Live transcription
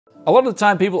A lot of the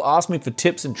time people ask me for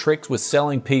tips and tricks with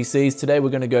selling PCs. Today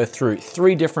we're going to go through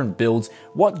 3 different builds,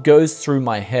 what goes through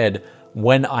my head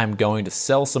when I'm going to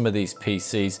sell some of these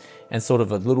PCs, and sort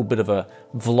of a little bit of a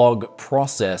vlog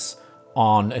process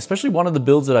on especially one of the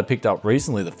builds that I picked up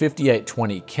recently, the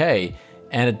 5820K,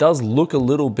 and it does look a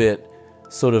little bit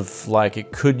sort of like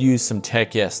it could use some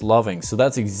tech yes loving. So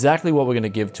that's exactly what we're going to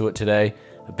give to it today,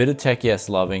 a bit of tech yes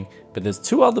loving, but there's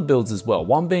 2 other builds as well,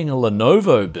 one being a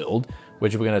Lenovo build,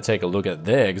 which we're going to take a look at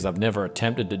there because I've never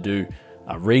attempted to do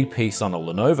a repiece on a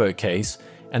Lenovo case.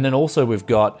 And then also we've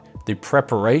got the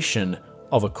preparation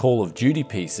of a Call of Duty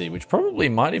PC, which probably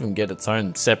might even get its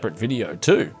own separate video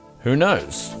too. Who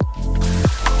knows?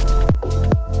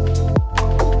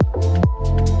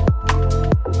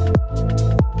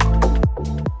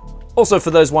 Also,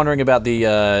 for those wondering about the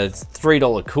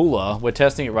 $3 cooler, we're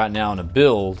testing it right now on a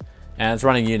build, and it's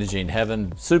running Unigine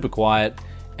Heaven, super quiet.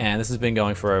 And this has been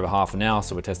going for over half an hour,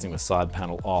 so we're testing the side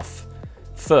panel off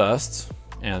first,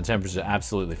 and the temperatures are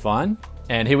absolutely fine.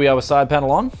 And here we are with side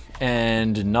panel on,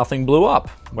 and nothing blew up.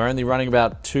 We're only running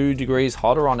about 2 degrees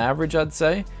hotter on average, I'd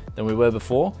say, than we were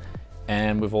before.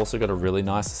 And we've also got a really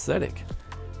nice aesthetic.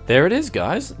 There it is,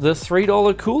 guys, the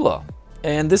 $3 cooler.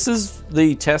 And this is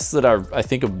the tests that are, I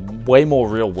think, are way more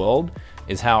real world,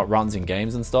 is how it runs in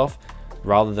games and stuff,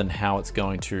 rather than how it's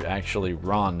going to actually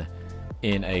run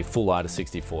in a full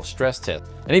IDA64 stress test.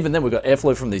 And even then we've got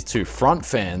airflow from these 2 front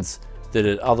fans that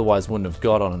it otherwise wouldn't have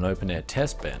got on an open air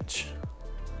test bench.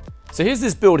 So here's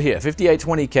this build here,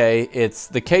 5820K.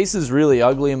 The case is really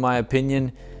ugly in my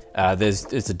opinion.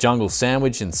 It's a jungle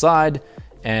sandwich inside,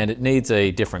 and it needs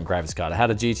a different graphics card. I had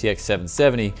a GTX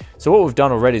 770. So what we've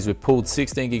done already is we've pulled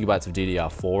 16 gigabytes of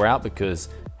DDR4 out, because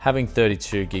having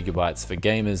 32 gigabytes for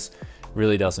gamers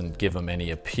really doesn't give them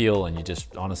any appeal, and you're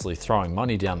just honestly throwing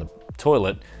money down the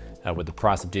toilet with the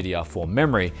price of DDR4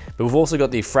 memory. But we've also got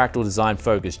the Fractal Design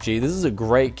Focus G. This is a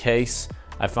great case.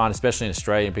 I find, especially in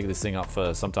Australia, you pick this thing up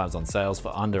for sometimes on sales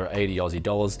for under 80 Aussie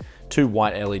dollars. 2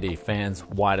 white LED fans,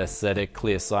 white aesthetic,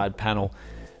 clear side panel,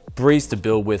 breeze to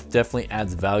build with, definitely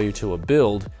adds value to a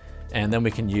build. And then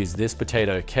we can use this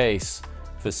potato case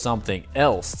for something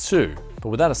else too. But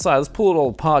with that aside, let's pull it all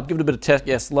apart, give it a bit of tech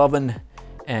yes loving,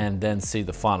 and then see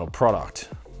the final product.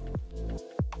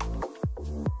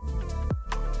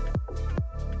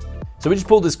 So we just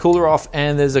pulled this cooler off,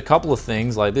 and there's a couple of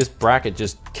things, like this bracket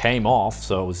just came off,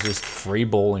 so it was just free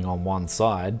balling on one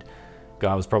side.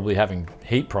 Guy was probably having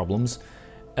heat problems.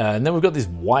 And then we've got this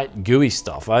white gooey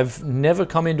stuff. I've never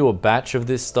come into a batch of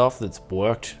this stuff that's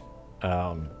worked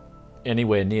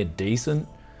anywhere near decent.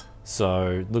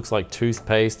 So it looks like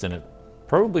toothpaste, and it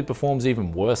probably performs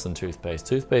even worse than toothpaste.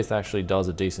 Toothpaste actually does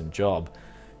a decent job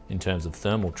in terms of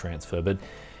thermal transfer. But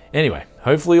anyway,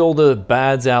 hopefully all the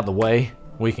bad's out the way.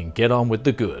 We can get on with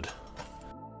the good.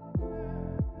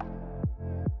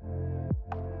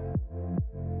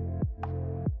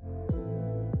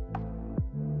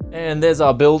 And there's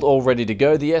our build all ready to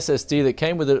go. The SSD that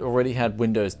came with it already had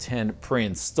Windows 10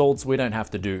 pre-installed, so we don't have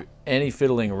to do any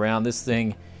fiddling around. This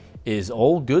thing is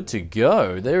all good to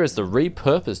go. There is the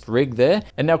repurposed rig there.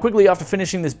 And now quickly after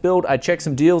finishing this build, I checked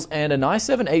some deals, and an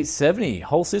i7 870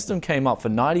 whole system came up for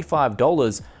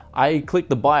 $95. I clicked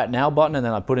the buy it now button, and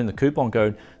then I put in the coupon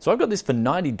code. So I've got this for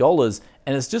 $90,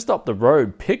 and it's just up the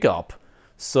road pickup.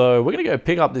 So we're gonna go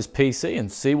pick up this PC and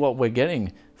see what we're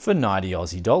getting for 90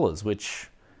 Aussie dollars, which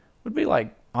would be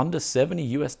like under 70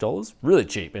 US dollars. Really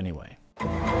cheap anyway.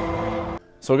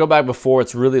 So I got back before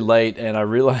it's really late, and I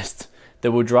realized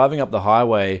that we're driving up the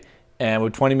highway, and we're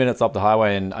 20 minutes up the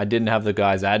highway, and I didn't have the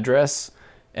guy's address.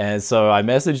 And so I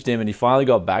messaged him, and he finally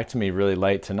got back to me really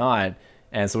late tonight.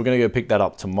 And so we're gonna go pick that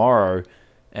up tomorrow.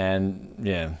 And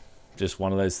yeah, just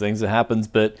one of those things that happens.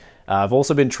 But I've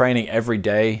also been training every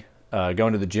day,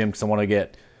 going to the gym, because I wanna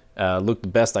get look the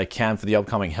best I can for the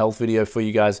upcoming health video for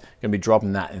you guys. Gonna be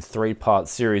dropping that in 3-part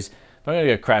series. But I'm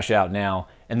gonna go crash out now,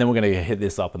 and then we're gonna hit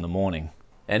this up in the morning.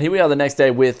 And here we are the next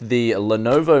day with the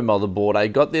Lenovo motherboard. I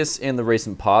got this in the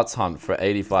recent parts hunt for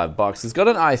 85 bucks. It's got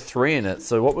an i3 in it,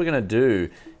 so what we're gonna do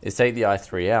is take the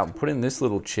i3 out and put in this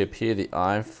little chip here, the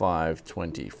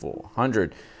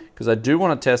i5-2400, because I do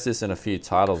want to test this in a few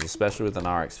titles, especially with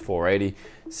an RX 480,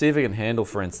 see if it can handle,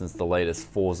 for instance, the latest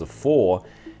Forza 4.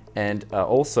 And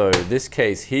also, this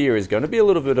case here is going to be a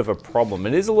little bit of a problem.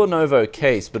 It is a Lenovo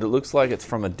case, but it looks like it's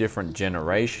from a different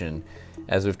generation,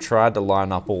 as we've tried to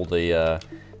line up all the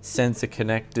sensor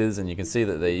connectors, and you can see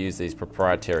that they use these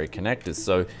proprietary connectors.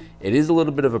 So it is a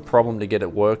little bit of a problem to get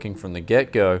it working from the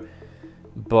get-go,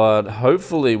 but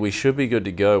hopefully we should be good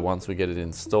to go once we get it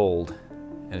installed,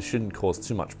 and it shouldn't cause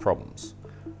too much problems.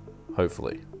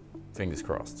 Hopefully. Fingers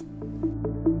crossed.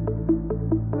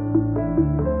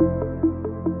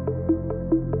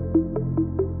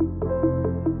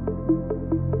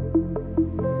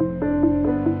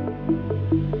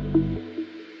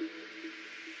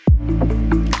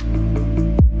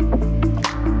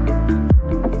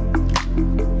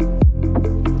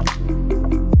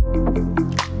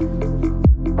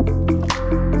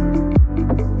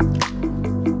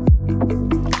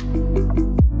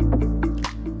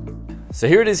 So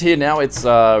here it is here now. It's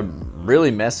really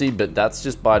messy, but that's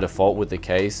just by default with the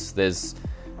case. There's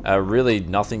really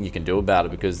nothing you can do about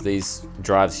it because these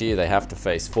drives here, they have to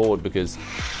face forward because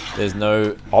there's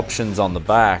no options on the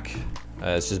back.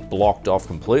 It's just blocked off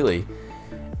completely.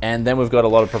 And then we've got a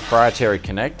lot of proprietary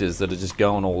connectors that are just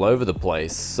going all over the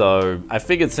place. So I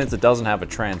figured since it doesn't have a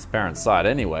transparent side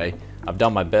anyway, I've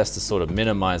done my best to sort of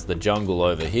minimize the jungle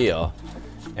over here.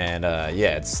 And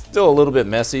yeah, it's still a little bit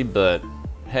messy, but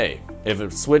hey, if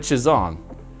it switches on,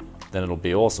 then it'll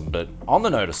be awesome. But on the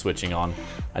note of switching on,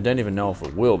 I don't even know if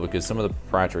it will because some of the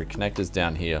proprietary connectors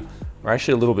down here are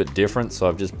actually a little bit different. So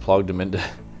I've just plugged them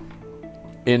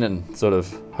in and sort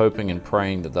of hoping and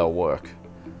praying that they'll work.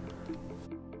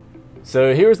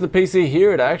 So here's the PC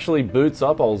here. It actually boots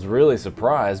up. I was really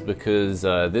surprised because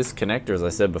this connector, as I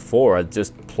said before, I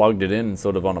just plugged it in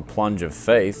sort of on a plunge of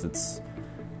faith. It's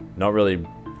not really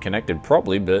connected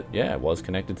properly, but yeah, it was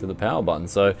connected to the power button.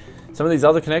 So some of these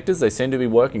other connectors, they seem to be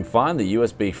working fine. The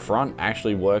USB front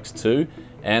actually works too.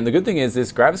 And the good thing is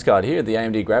this graphics card here, the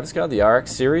AMD graphics card, the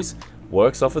RX series,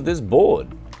 works off of this board.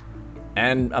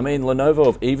 And I mean, Lenovo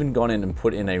have even gone in and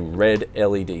put in a red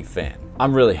LED fan.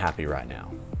 I'm really happy right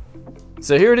now.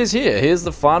 So here it is here. Here's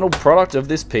the final product of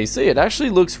this PC. It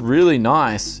actually looks really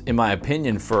nice, in my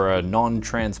opinion, for a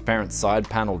non-transparent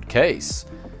side-paneled case.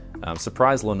 I'm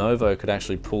surprised Lenovo could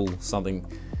actually pull something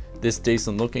this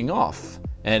decent looking off.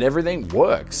 And everything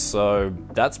works, so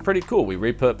that's pretty cool. We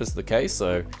repurposed the case,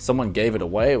 so someone gave it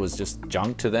away. It was just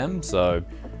junk to them, so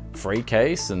free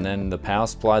case, and then the power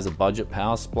supply is a budget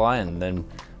power supply, and then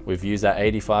we've used that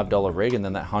 $85 rig and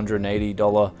then that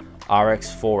 $180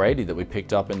 RX 480 that we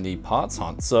picked up in the parts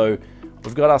hunt. So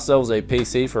we've got ourselves a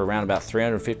PC for around about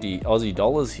 350 Aussie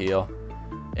dollars here,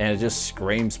 and it just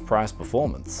screams price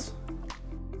performance.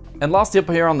 And last up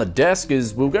here on the desk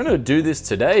is we're going to do this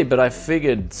today, but I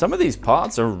figured some of these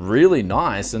parts are really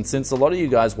nice, and since a lot of you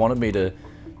guys wanted me to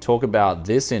talk about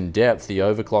this in depth, the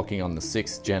overclocking on the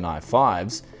 6th Gen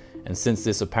i5s, and since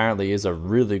this apparently is a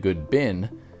really good bin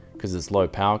because it's low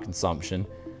power consumption,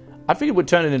 I figured we'd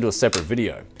turn it into a separate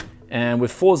video. And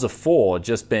with Forza 4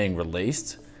 just being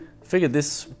released, I figured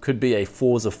this could be a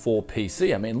Forza 4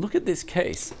 PC. I mean, look at this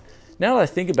case. Now that I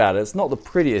think about it, it's not the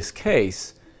prettiest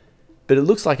case, but it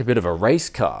looks like a bit of a race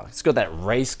car. It's got that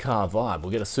race car vibe.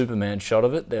 We'll get a Superman shot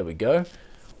of it. There we go.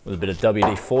 With a bit of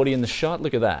WD-40 in the shot.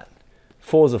 Look at that.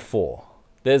 Forza 4.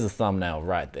 There's a thumbnail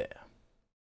right there.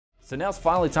 So now it's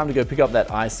finally time to go pick up that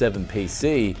i7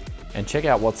 PC and check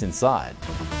out what's inside.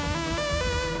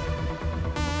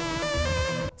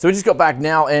 So we just got back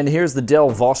now, and here's the Dell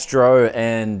Vostro,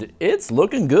 and it's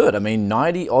looking good. I mean,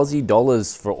 90 Aussie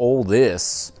dollars for all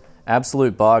this.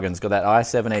 Absolute bargain. It's got that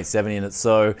i7 870 in it,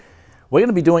 so we're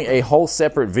gonna be doing a whole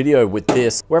separate video with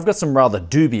this, where I've got some rather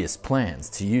dubious plans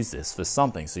to use this for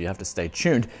something, so you have to stay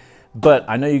tuned. But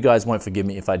I know you guys won't forgive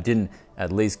me if I didn't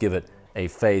at least give it a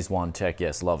Phase 1 Tech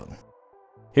Yes Lovin'.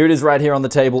 Here it is right here on the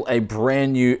table, a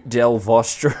brand new Dell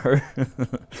Vostro.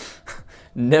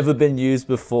 Never been used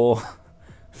before.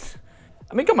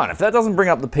 I mean, come on, if that doesn't bring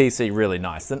up the PC really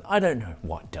nice, then I don't know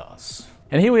what does.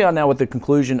 And here we are now with the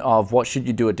conclusion of what should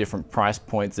you do at different price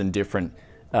points and different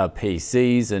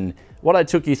PCs. And what I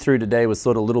took you through today was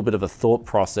sort of a little bit of a thought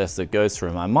process that goes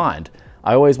through my mind.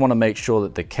 I always want to make sure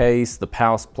that the case, the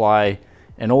power supply,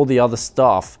 and all the other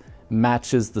stuff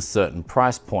matches the certain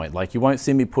price point. Like, you won't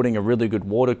see me putting a really good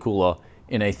water cooler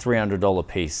in a $300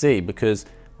 PC because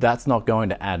that's not going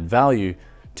to add value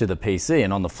to the PC.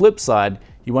 And on the flip side,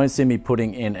 you won't see me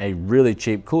putting in a really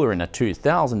cheap cooler in a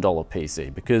 $2,000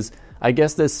 PC because I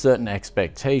guess there's certain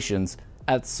expectations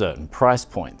at certain price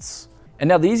points. And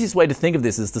now the easiest way to think of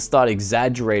this is to start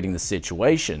exaggerating the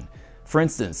situation. For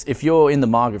instance, if you're in the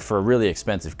market for a really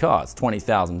expensive car, it's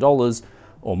 $20,000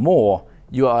 or more,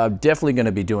 you are definitely going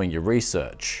to be doing your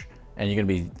research. And you're going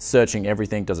to be searching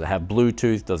everything. Does it have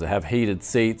Bluetooth? Does it have heated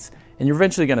seats? And you're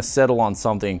eventually going to settle on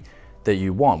something that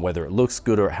you want, whether it looks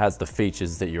good or it has the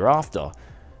features that you're after.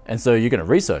 And so you're going to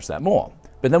research that more.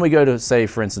 But then we go to, say,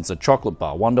 for instance, a chocolate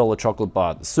bar, $1 chocolate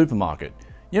bar at the supermarket.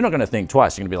 You're not going to think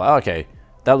twice. You're going to be like, okay,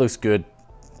 that looks good.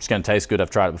 It's going to taste good.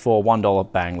 I've tried it before.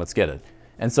 $1, bang, let's get it.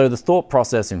 And so the thought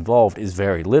process involved is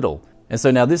very little. And so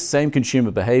now this same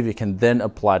consumer behavior can then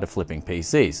apply to flipping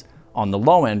PCs. On the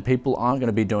low end, people aren't going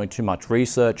to be doing too much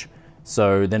research,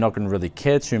 so they're not going to really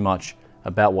care too much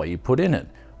about what you put in it.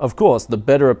 Of course, the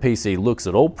better a PC looks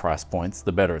at all price points,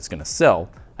 the better it's going to sell.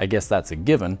 I guess that's a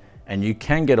given, and you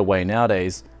can get away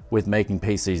nowadays with making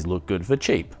PCs look good for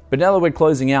cheap. But now that we're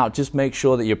closing out, just make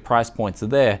sure that your price points are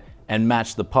there and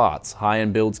match the parts.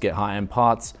 High-end builds get high-end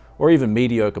parts, or even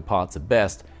mediocre parts at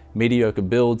best. Mediocre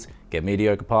builds get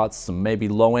mediocre parts, some maybe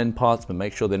low-end parts, but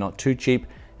make sure they're not too cheap,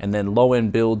 and then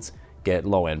low-end builds, get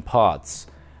low-end parts.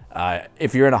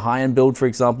 If you're in a high-end build, for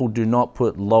example, do not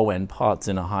put low-end parts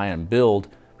in a high-end build,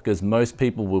 because most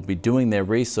people will be doing their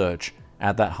research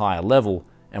at that higher level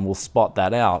and will spot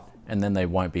that out, and then they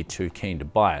won't be too keen to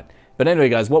buy it. But anyway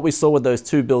guys, what we saw with those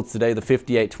two builds today, the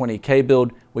 5820K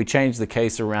build, we changed the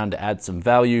case around to add some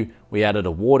value, we added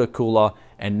a water cooler,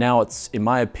 and now it's, in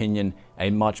my opinion, a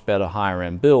much better higher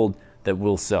end build that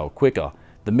will sell quicker.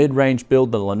 The mid-range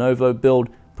build, the Lenovo build,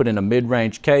 put in a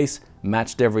mid-range case,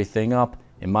 matched everything up.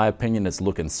 In my opinion, it's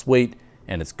looking sweet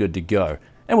and it's good to go.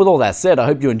 And with all that said, I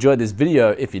hope you enjoyed this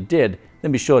video. If you did,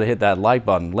 then be sure to hit that like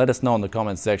button. Let us know in the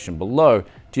comments section below,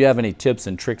 do you have any tips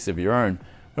and tricks of your own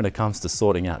when it comes to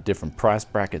sorting out different price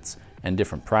brackets and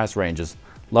different price ranges?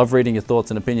 Love reading your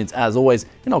thoughts and opinions as always,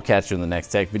 and I'll catch you in the next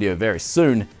tech video very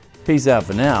soon. Peace out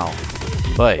for now.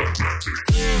 Bye.